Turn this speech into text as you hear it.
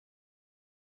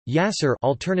Yasser,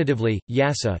 alternatively,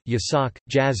 Yassa, Yasak,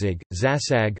 Jazig,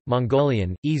 Zasag,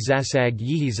 Mongolian, Zasag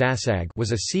Yihi Zasag,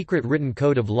 was a secret written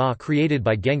code of law created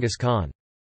by Genghis Khan.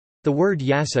 The word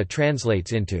Yassa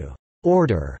translates into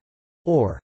order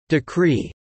or decree.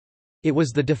 It was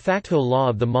the de facto law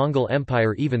of the Mongol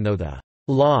Empire even though the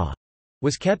law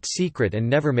was kept secret and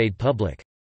never made public.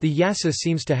 The Yassa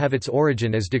seems to have its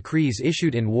origin as decrees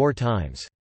issued in war times.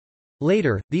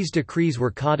 Later, these decrees were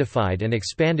codified and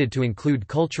expanded to include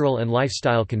cultural and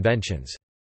lifestyle conventions.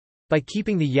 By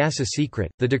keeping the Yassa secret,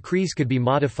 the decrees could be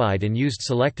modified and used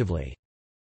selectively.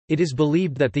 It is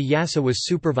believed that the Yassa was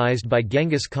supervised by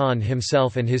Genghis Khan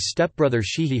himself and his stepbrother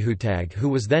Shihihutag, who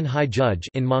was then High Judge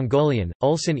in Mongolian,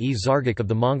 Ulsan-e-Zargak of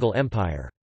the Mongol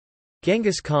Empire.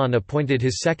 Genghis Khan appointed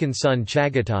his second son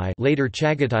Chagatai, later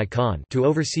Chagatai Khan, to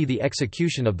oversee the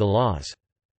execution of the laws.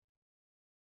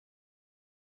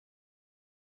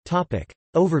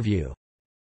 Overview.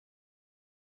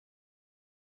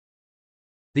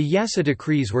 The Yassa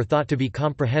decrees were thought to be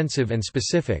comprehensive and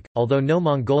specific, although no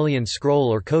Mongolian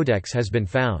scroll or codex has been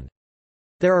found.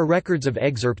 There are records of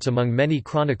excerpts among many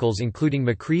chronicles including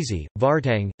Makrizi,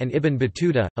 Vartang, and Ibn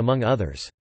Battuta, among others.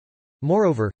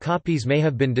 Moreover, copies may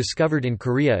have been discovered in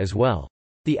Korea as well.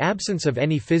 The absence of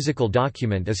any physical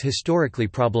document is historically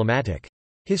problematic.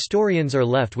 Historians are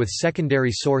left with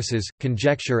secondary sources,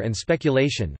 conjecture and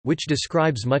speculation, which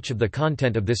describes much of the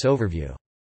content of this overview.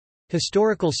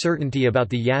 Historical certainty about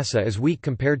the Yassa is weak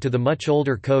compared to the much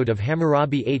older Code of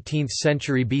Hammurabi 18th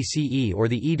century BCE or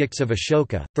the Edicts of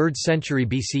Ashoka, 3rd century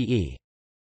BCE.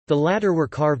 The latter were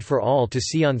carved for all to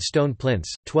see on stone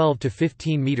plinths, 12 to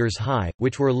 15 meters high,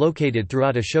 which were located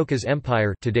throughout Ashoka's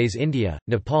empire, today's India,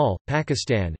 Nepal,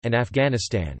 Pakistan, and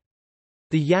Afghanistan.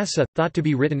 The Yassa, thought to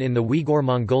be written in the Uyghur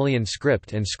Mongolian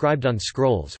script and scribed on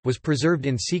scrolls, was preserved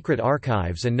in secret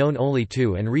archives and known only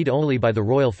to and read only by the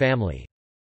royal family.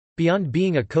 Beyond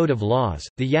being a code of laws,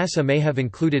 the Yassa may have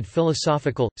included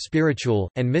philosophical,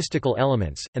 spiritual, and mystical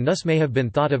elements, and thus may have been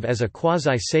thought of as a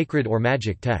quasi-sacred or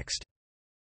magic text.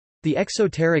 The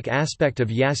exoteric aspect of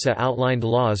Yassa outlined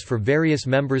laws for various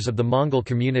members of the Mongol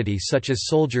community such as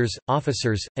soldiers,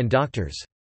 officers, and doctors.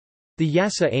 The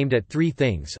Yassa aimed at three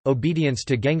things: obedience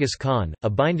to Genghis Khan, a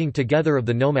binding together of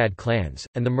the nomad clans,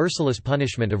 and the merciless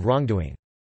punishment of wrongdoing.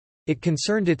 It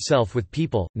concerned itself with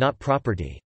people, not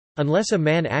property. Unless a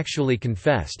man actually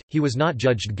confessed, he was not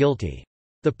judged guilty.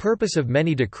 The purpose of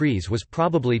many decrees was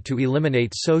probably to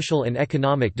eliminate social and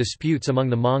economic disputes among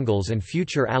the Mongols and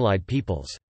future allied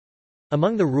peoples.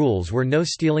 Among the rules were no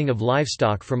stealing of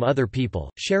livestock from other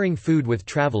people, sharing food with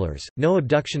travelers, no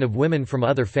abduction of women from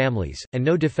other families, and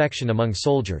no defection among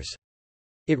soldiers.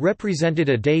 It represented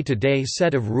a day-to-day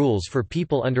set of rules for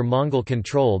people under Mongol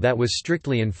control that was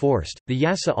strictly enforced. The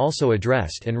Yassa also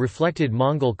addressed and reflected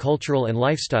Mongol cultural and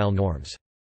lifestyle norms.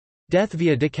 Death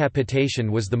via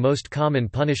decapitation was the most common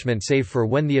punishment save for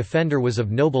when the offender was of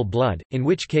noble blood, in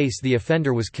which case the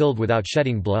offender was killed without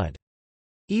shedding blood.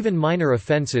 Even minor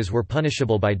offences were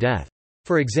punishable by death.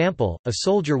 For example, a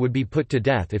soldier would be put to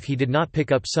death if he did not pick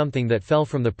up something that fell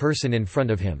from the person in front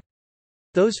of him.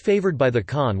 Those favored by the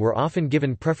Khan were often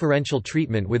given preferential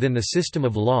treatment within the system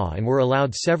of law and were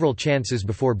allowed several chances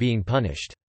before being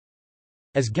punished.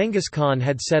 As Genghis Khan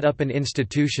had set up an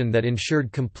institution that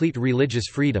ensured complete religious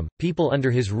freedom, people under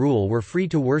his rule were free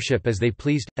to worship as they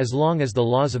pleased, as long as the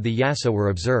laws of the Yassa were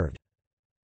observed.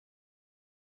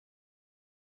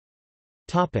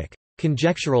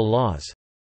 Conjectural laws.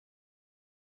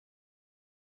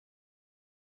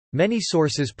 Many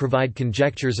sources provide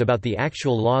conjectures about the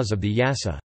actual laws of the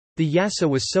Yassa. The Yassa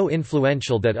was so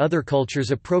influential that other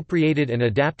cultures appropriated and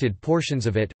adapted portions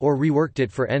of it, or reworked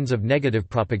it for ends of negative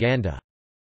propaganda.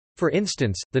 For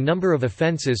instance, the number of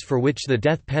offences for which the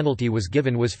death penalty was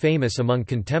given was famous among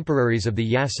contemporaries of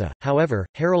the Yassa. However,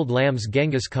 Harold Lamb's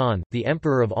Genghis Khan, the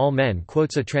Emperor of All Men,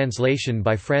 quotes a translation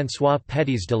by François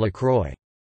Pétis de Lacroix.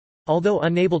 Although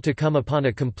unable to come upon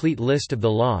a complete list of the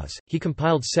laws, he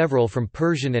compiled several from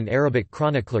Persian and Arabic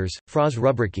chroniclers, Fras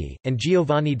Rubrici, and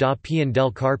Giovanni da Pian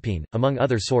del Carpine, among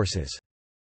other sources.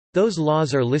 Those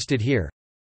laws are listed here.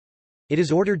 It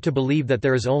is ordered to believe that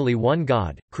there is only one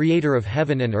God, creator of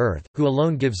heaven and earth, who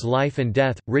alone gives life and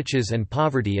death, riches and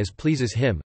poverty as pleases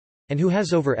him, and who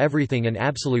has over everything an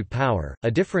absolute power.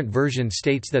 A different version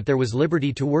states that there was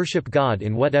liberty to worship God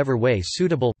in whatever way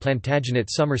suitable. Plantagenet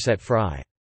Somerset Fry.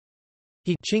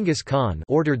 He Chinggis Khan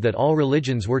ordered that all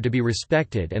religions were to be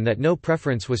respected and that no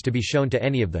preference was to be shown to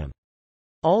any of them.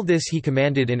 All this he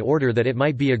commanded in order that it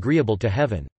might be agreeable to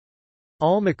heaven.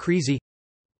 Al-Makrizi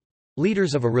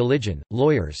Leaders of a religion,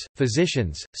 lawyers,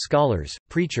 physicians, scholars,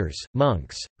 preachers,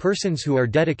 monks, persons who are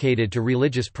dedicated to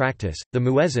religious practice, the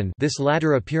muezzin, this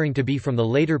latter appearing to be from the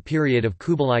later period of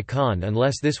Kublai Khan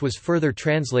unless this was further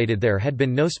translated. There had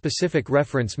been no specific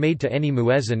reference made to any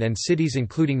muezzin, and cities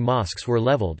including mosques were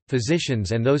leveled.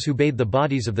 Physicians and those who bathe the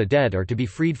bodies of the dead are to be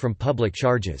freed from public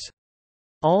charges.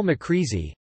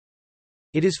 Al-Makrizi,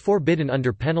 it is forbidden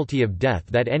under penalty of death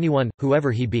that anyone,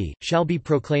 whoever he be, shall be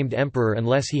proclaimed emperor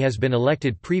unless he has been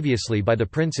elected previously by the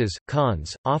princes,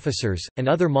 khans, officers, and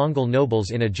other Mongol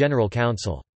nobles in a general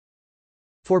council.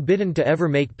 Forbidden to ever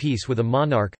make peace with a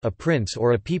monarch, a prince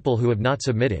or a people who have not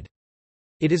submitted.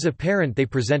 It is apparent they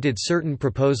presented certain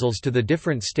proposals to the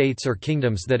different states or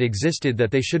kingdoms that existed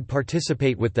that they should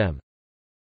participate with them.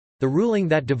 The ruling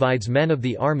that divides men of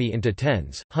the army into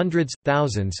tens, hundreds,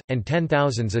 thousands, and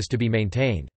 10,000s is to be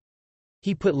maintained.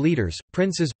 He put leaders,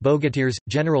 princes, bogatirs,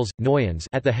 generals, noyans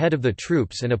at the head of the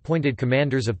troops and appointed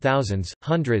commanders of thousands,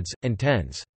 hundreds, and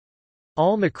tens.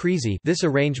 Al-Makrizi, this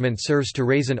arrangement serves to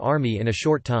raise an army in a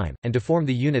short time, and to form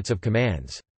the units of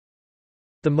commands.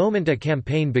 The moment a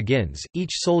campaign begins,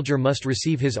 each soldier must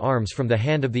receive his arms from the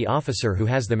hand of the officer who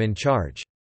has them in charge.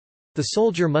 The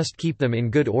soldier must keep them in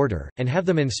good order, and have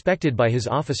them inspected by his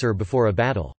officer before a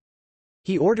battle.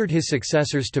 He ordered his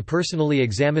successors to personally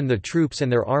examine the troops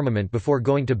and their armament before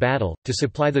going to battle, to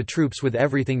supply the troops with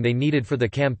everything they needed for the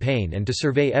campaign and to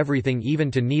survey everything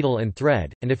even to needle and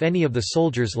thread, and if any of the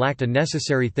soldiers lacked a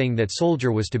necessary thing, that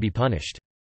soldier was to be punished.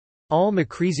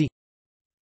 Al-Makrizi,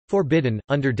 forbidden,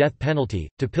 under death penalty,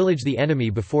 to pillage the enemy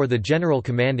before the general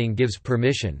commanding gives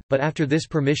permission, but after this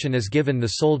permission is given the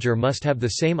soldier must have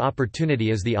the same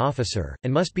opportunity as the officer,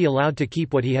 and must be allowed to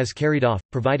keep what he has carried off,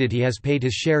 provided he has paid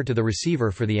his share to the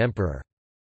receiver for the emperor.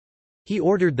 He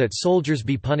ordered that soldiers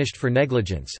be punished for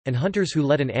negligence, and hunters who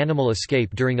let an animal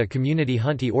escape during a community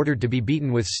hunt he ordered to be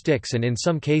beaten with sticks and in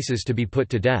some cases to be put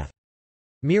to death.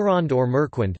 Mirand or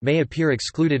Merquand may appear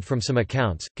excluded from some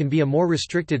accounts, can be a more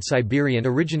restricted Siberian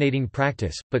originating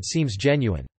practice, but seems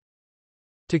genuine.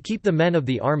 To keep the men of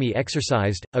the army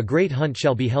exercised, a great hunt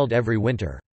shall be held every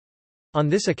winter. On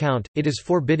this account, it is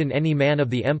forbidden any man of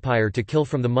the empire to kill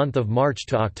from the month of March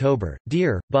to October,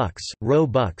 deer, bucks, roe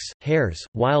bucks, hares,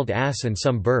 wild ass and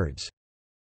some birds.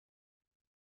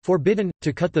 Forbidden,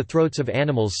 to cut the throats of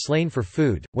animals slain for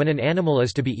food. When an animal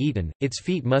is to be eaten, its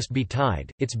feet must be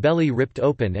tied, its belly ripped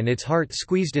open and its heart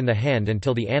squeezed in the hand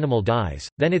until the animal dies,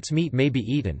 then its meat may be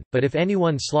eaten, but if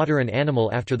anyone slaughter an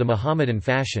animal after the Mohammedan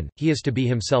fashion, he is to be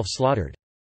himself slaughtered.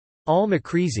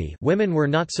 Al-Makrizi, women were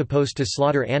not supposed to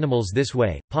slaughter animals this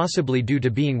way, possibly due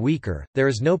to being weaker. There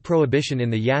is no prohibition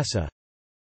in the Yassa.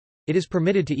 It is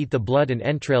permitted to eat the blood and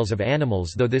entrails of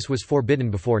animals, though this was forbidden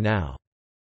before now.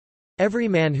 Every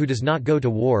man who does not go to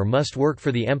war must work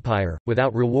for the empire,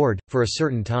 without reward, for a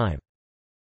certain time.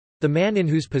 The man in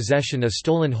whose possession a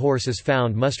stolen horse is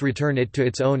found must return it to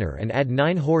its owner and add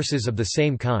 9 horses of the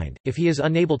same kind. If he is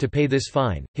unable to pay this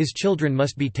fine, his children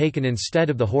must be taken instead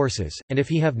of the horses, and if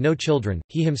he have no children,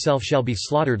 he himself shall be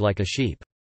slaughtered like a sheep.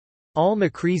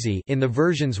 Al-Makrizi, in the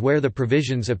versions where the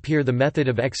provisions appear the method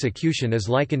of execution is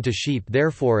likened to sheep,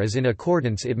 therefore as in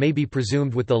accordance it may be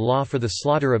presumed with the law for the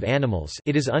slaughter of animals.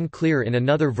 It is unclear in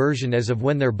another version as of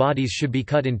when their bodies should be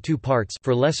cut in 2 parts.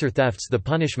 For lesser thefts the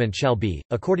punishment shall be,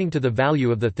 according to the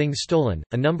value of the thing stolen,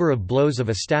 a number of blows of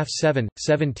a staff 7,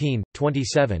 17,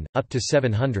 27, up to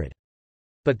 700.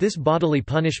 But this bodily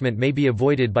punishment may be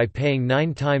avoided by paying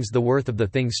 9 times the worth of the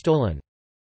thing stolen.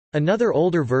 Another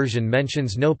older version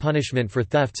mentions no punishment for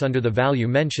thefts under the value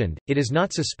mentioned, it is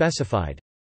not so specified.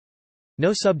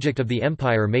 No subject of the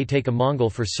empire may take a Mongol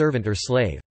for servant or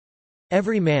slave.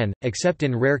 Every man, except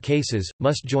in rare cases,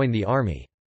 must join the army.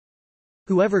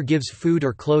 Whoever gives food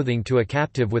or clothing to a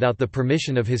captive without the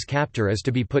permission of his captor is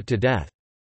to be put to death.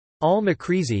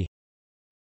 Al-Makrizi,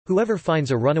 whoever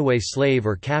finds a runaway slave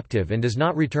or captive and does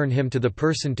not return him to the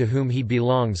person to whom he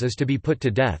belongs is to be put to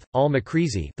death.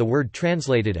 Al-Makrizi, the word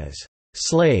translated as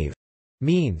slave,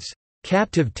 means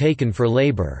captive taken for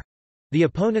labor. The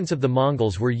opponents of the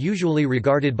Mongols were usually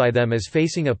regarded by them as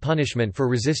facing a punishment for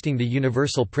resisting the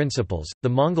universal principles, the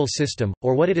Mongol system,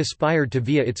 or what it aspired to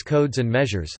via its codes and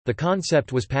measures. The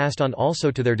concept was passed on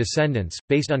also to their descendants,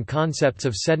 based on concepts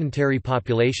of sedentary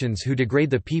populations who degrade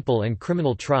the people and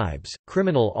criminal tribes,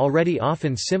 criminal already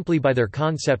often simply by their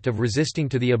concept of resisting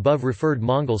to the above referred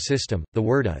Mongol system. The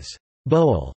word is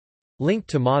boel, linked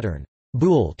to modern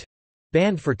bult,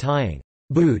 band for tying,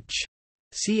 buch.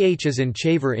 Ch as in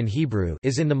chaver in Hebrew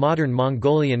is in the modern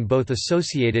Mongolian both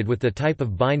associated with the type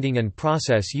of binding and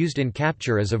process used in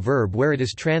capture as a verb where it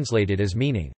is translated as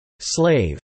meaning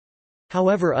slave.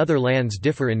 However, other lands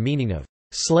differ in meaning of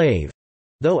slave.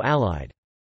 though allied.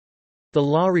 The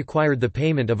law required the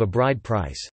payment of a bride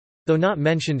price. Though not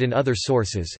mentioned in other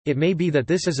sources, it may be that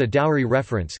this is a dowry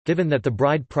reference, given that the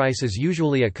bride price is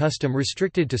usually a custom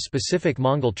restricted to specific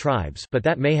Mongol tribes, but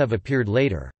that may have appeared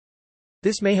later.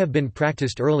 This may have been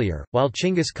practiced earlier, while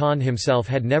Chinggis Khan himself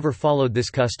had never followed this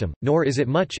custom, nor is it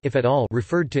much, if at all,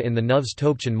 referred to in the Nuvs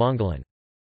Topchan Mongolan.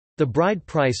 The bride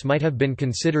price might have been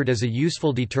considered as a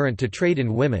useful deterrent to trade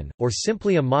in women, or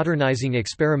simply a modernizing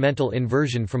experimental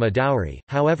inversion from a dowry.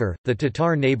 However, the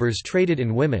Tatar neighbors traded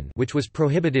in women, which was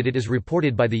prohibited. It is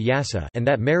reported by the Yassa, and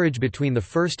that marriage between the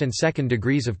first and second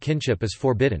degrees of kinship is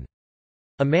forbidden.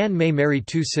 A man may marry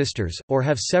two sisters, or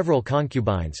have several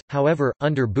concubines. However,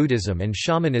 under Buddhism and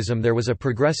shamanism there was a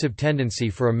progressive tendency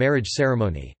for a marriage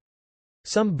ceremony.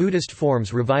 Some Buddhist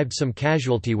forms revived some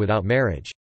casualty without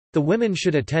marriage. The women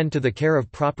should attend to the care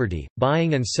of property,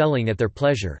 buying and selling at their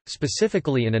pleasure,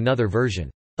 specifically in another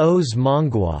version, Os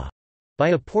Mongwa, by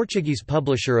a Portuguese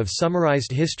publisher of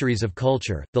summarized histories of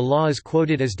culture. The law is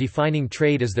quoted as defining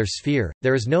trade as their sphere.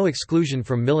 There is no exclusion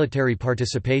from military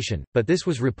participation, but this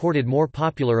was reported more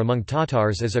popular among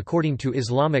Tatars as according to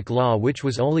Islamic law, which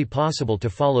was only possible to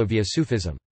follow via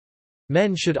Sufism.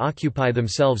 Men should occupy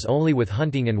themselves only with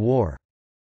hunting and war.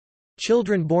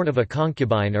 Children born of a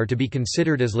concubine are to be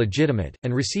considered as legitimate,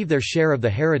 and receive their share of the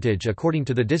heritage according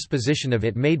to the disposition of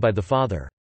it made by the father.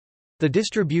 The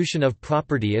distribution of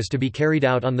property is to be carried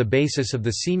out on the basis of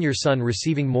the senior son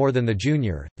receiving more than the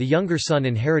junior, the younger son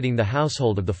inheriting the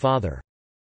household of the father.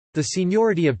 The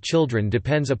seniority of children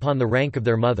depends upon the rank of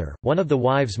their mother. One of the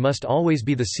wives must always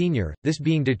be the senior, this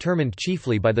being determined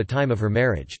chiefly by the time of her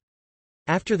marriage.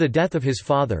 After the death of his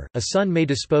father, a son may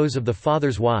dispose of the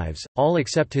father's wives, all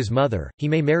except his mother. He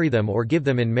may marry them or give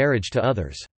them in marriage to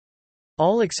others.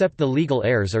 All except the legal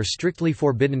heirs are strictly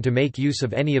forbidden to make use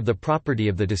of any of the property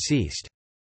of the deceased.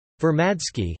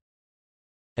 Vermadsky,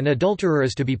 an adulterer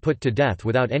is to be put to death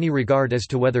without any regard as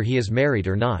to whether he is married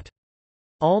or not.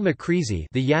 Al-Makrizi,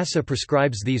 the Yassa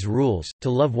prescribes these rules: to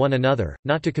love one another,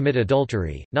 not to commit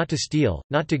adultery, not to steal,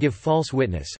 not to give false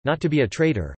witness, not to be a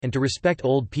traitor, and to respect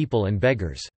old people and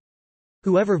beggars.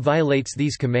 Whoever violates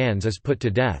these commands is put to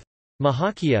death.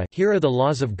 Mahakya, here are the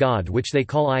laws of God which they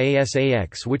call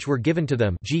Iasax, which were given to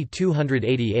them. G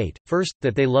 288. First,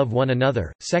 that they love one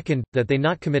another. Second, that they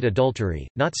not commit adultery,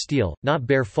 not steal, not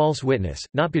bear false witness,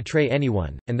 not betray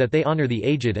anyone, and that they honor the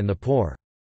aged and the poor.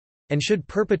 And should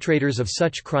perpetrators of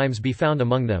such crimes be found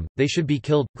among them, they should be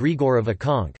killed. Grigor of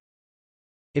Akonk.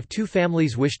 If two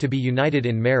families wish to be united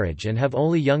in marriage and have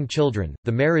only young children,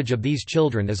 the marriage of these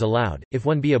children is allowed, if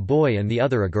one be a boy and the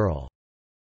other a girl.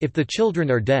 If the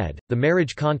children are dead, the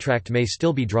marriage contract may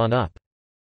still be drawn up.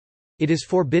 It is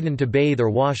forbidden to bathe or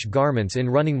wash garments in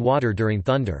running water during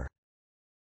thunder.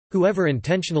 Whoever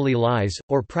intentionally lies,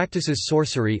 or practices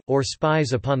sorcery, or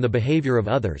spies upon the behavior of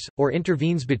others, or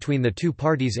intervenes between the two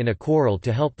parties in a quarrel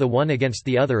to help the one against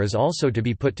the other is also to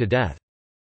be put to death.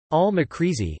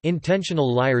 Al-Makrizi,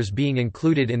 intentional liars being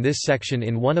included in this section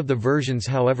in one of the versions.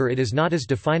 However, it is not as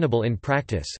definable in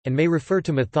practice, and may refer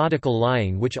to methodical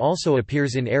lying, which also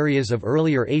appears in areas of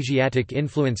earlier Asiatic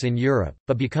influence in Europe,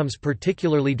 but becomes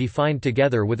particularly defined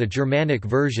together with a Germanic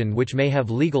version which may have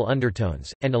legal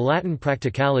undertones, and a Latin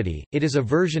practicality. It is a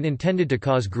version intended to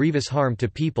cause grievous harm to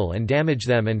people and damage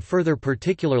them, and further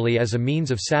particularly as a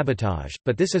means of sabotage,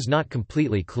 but this is not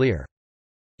completely clear.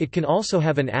 It can also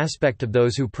have an aspect of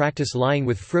those who practice lying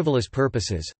with frivolous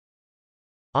purposes.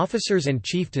 Officers and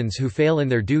chieftains who fail in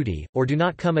their duty, or do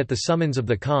not come at the summons of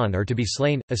the Khan, are to be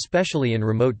slain, especially in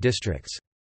remote districts.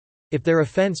 If their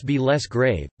offence be less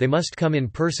grave, they must come in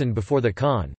person before the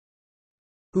Khan.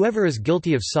 Whoever is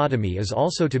guilty of sodomy is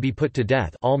also to be put to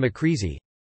death. Al-Makrizi.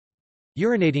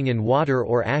 Urinating in water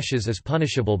or ashes is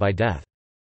punishable by death.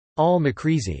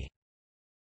 Al-Makrizi.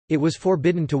 It was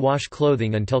forbidden to wash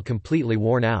clothing until completely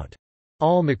worn out.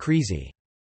 Al-Makrizi.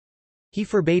 He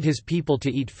forbade his people to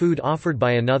eat food offered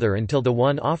by another until the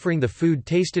one offering the food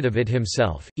tasted of it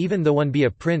himself, even though one be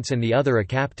a prince and the other a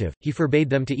captive. He forbade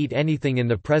them to eat anything in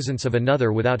the presence of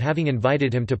another without having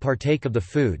invited him to partake of the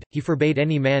food. He forbade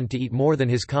any man to eat more than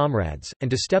his comrades, and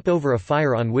to step over a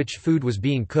fire on which food was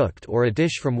being cooked or a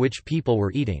dish from which people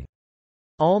were eating.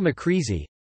 Al-Makrizi.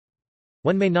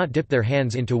 One may not dip their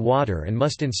hands into water and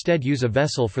must instead use a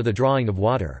vessel for the drawing of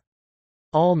water.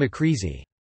 Al-Makrizi.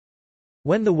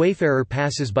 When the wayfarer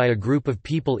passes by a group of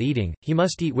people eating, he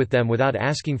must eat with them without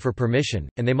asking for permission,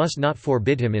 and they must not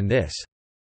forbid him in this.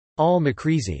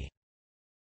 Al-Makrizi.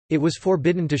 It was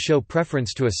forbidden to show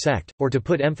preference to a sect, or to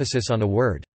put emphasis on a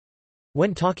word.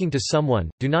 When talking to someone,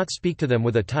 do not speak to them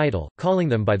with a title, calling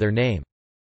them by their name.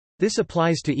 This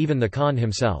applies to even the Khan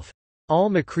himself.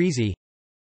 Al-Makrizi.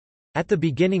 At the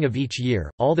beginning of each year,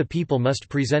 all the people must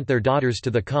present their daughters to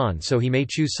the Khan so he may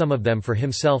choose some of them for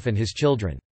himself and his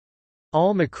children.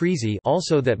 Al-Makrizi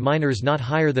also that minors not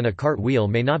higher than a cart wheel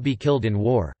may not be killed in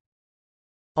war.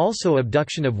 Also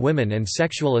abduction of women and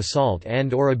sexual assault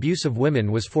and or abuse of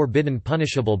women was forbidden,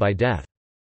 punishable by death.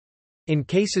 In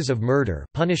cases of murder,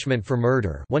 punishment for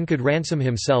murder, one could ransom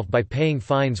himself by paying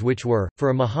fines which were, for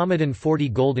a Mohammedan 40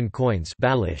 golden coins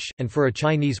balish, and for a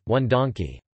Chinese, 1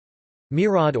 donkey.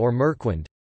 Mirad or Merquand.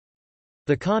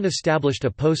 The Khan established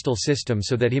a postal system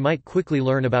so that he might quickly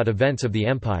learn about events of the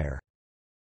empire.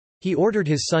 He ordered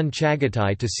his son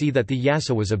Chagatai to see that the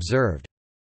Yassa was observed.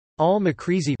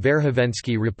 Al-Makrizi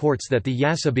reports that the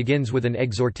Yassa begins with an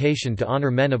exhortation to honor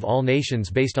men of all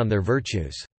nations based on their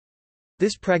virtues.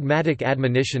 This pragmatic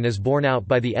admonition is borne out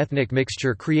by the ethnic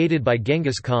mixture created by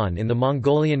Genghis Khan in the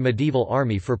Mongolian medieval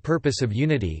army for purpose of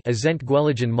unity, Azent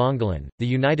Gwelajan Mongolan, the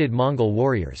United Mongol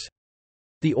Warriors.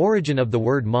 The origin of the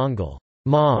word Mongol,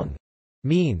 Mong,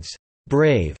 means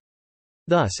brave.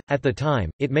 Thus, at the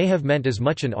time, it may have meant as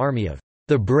much an army of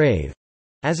the brave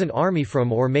as an army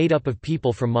from or made up of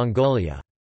people from Mongolia.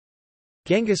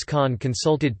 Genghis Khan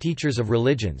consulted teachers of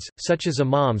religions, such as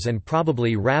imams and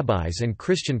probably rabbis and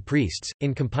Christian priests,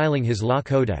 in compiling his law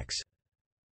codex.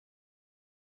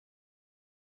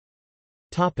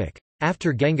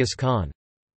 After Genghis Khan.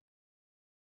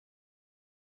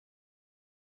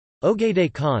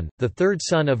 Ogedei Khan, the third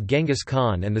son of Genghis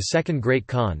Khan and the second Great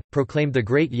Khan, proclaimed the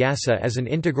Great Yassa as an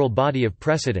integral body of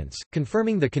precedents,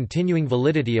 confirming the continuing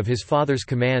validity of his father's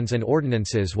commands and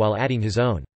ordinances while adding his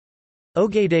own.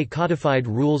 Ogedei codified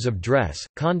rules of dress,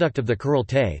 conduct of the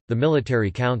Kurultai, the military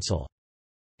council.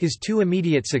 His two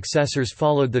immediate successors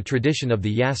followed the tradition of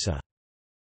the Yassa.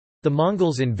 The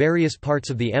Mongols in various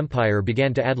parts of the empire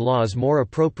began to add laws more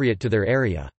appropriate to their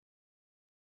area.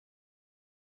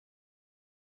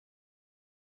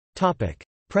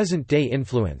 Present-day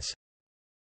influence.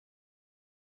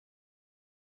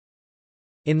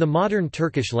 In the modern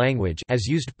Turkish language, as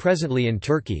used presently in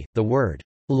Turkey, the word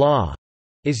law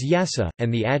is yasa,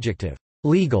 and the adjective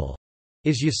legal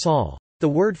is yasal. The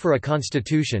word for a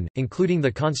constitution, including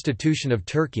the Constitution of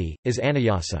Turkey, is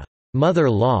anayasa,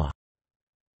 mother law.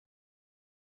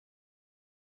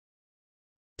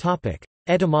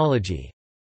 Etymology.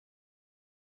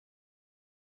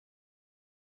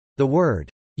 The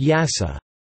word Yassa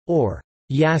or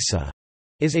Yassa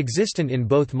is existent in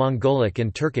both Mongolic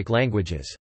and Turkic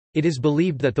languages. It is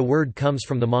believed that the word comes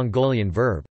from the Mongolian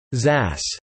verb zas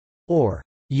or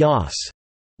yas,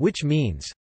 which means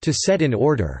to set in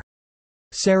order.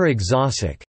 Sarag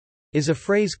Zasik is a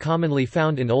phrase commonly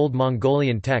found in Old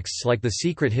Mongolian texts like the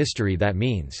Secret History that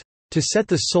means to set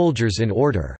the soldiers in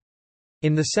order,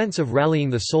 in the sense of rallying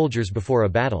the soldiers before a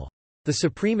battle. The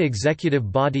supreme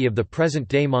executive body of the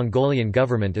present-day Mongolian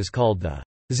government is called the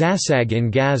Zasag in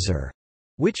Gazar,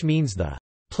 which means the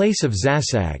place of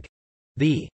Zasag,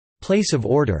 the place of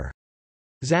order.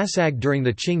 Zasag during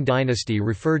the Qing dynasty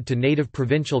referred to native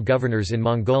provincial governors in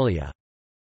Mongolia.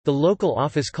 The local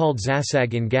office called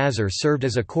Zasag in Gazar served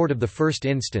as a court of the first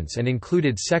instance and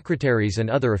included secretaries and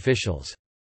other officials.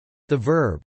 The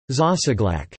verb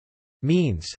zasaglak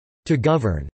means to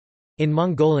govern in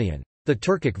Mongolian. The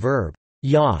Turkic verb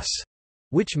yas,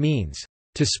 which means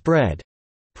to spread,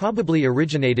 probably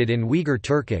originated in Uyghur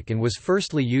Turkic and was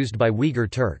firstly used by Uyghur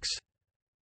Turks.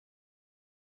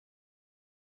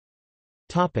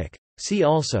 See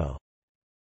also: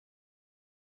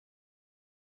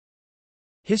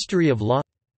 History of law.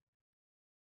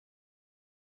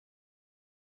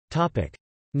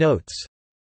 Notes.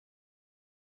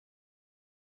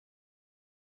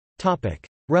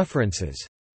 References.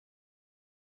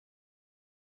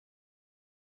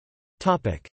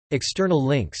 External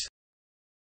links.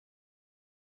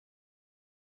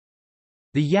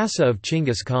 The Yassa of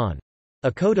Chinggis Khan.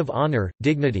 A Code of Honor,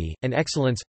 Dignity, and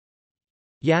Excellence.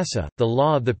 Yassa, the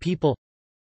Law of the People.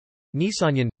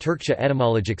 Nisanyan, Turkcha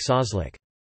etymologic sözlük.